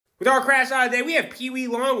With our crash out today, we have Pee Wee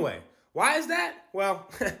Longway. Why is that? Well,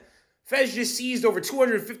 Feds just seized over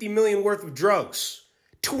 250 million worth of drugs.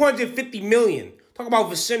 250 million. Talk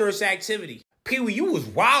about vociferous activity. Pee Wee, you was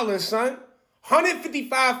wildin', son.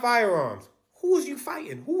 155 firearms. Who was you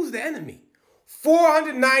fighting? Who was the enemy?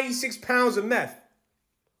 496 pounds of meth.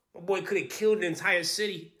 My boy could have killed an entire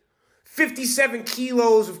city. 57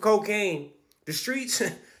 kilos of cocaine. The streets,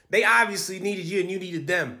 they obviously needed you and you needed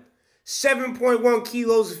them. 7.1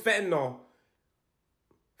 kilos of fentanyl.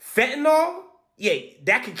 Fentanyl? Yeah,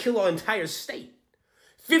 that could kill our entire state.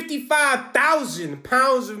 55,000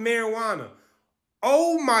 pounds of marijuana.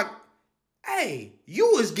 Oh my, hey,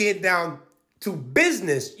 you was getting down to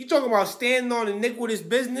business. You talking about standing on iniquitous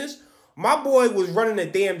business? My boy was running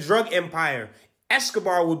a damn drug empire.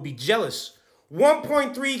 Escobar would be jealous.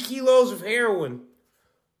 1.3 kilos of heroin.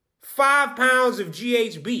 5 pounds of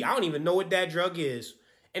GHB. I don't even know what that drug is.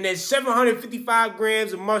 And then 755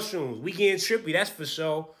 grams of mushrooms. We getting trippy, that's for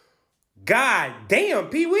sure. God damn,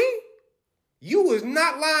 Pee Wee. You was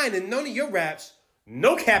not lying in none of your raps.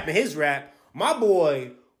 No cap in his rap. My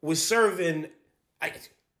boy was serving, I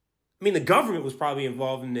mean, the government was probably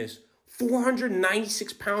involved in this.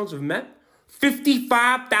 496 pounds of meth.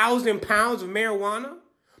 55,000 pounds of marijuana.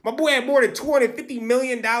 My boy had more than $250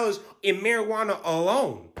 million in marijuana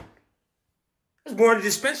alone. That's more than the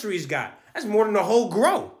dispensaries got. That's more than the whole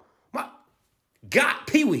grow. My God,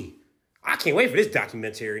 Pee Wee. I can't wait for this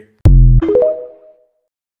documentary.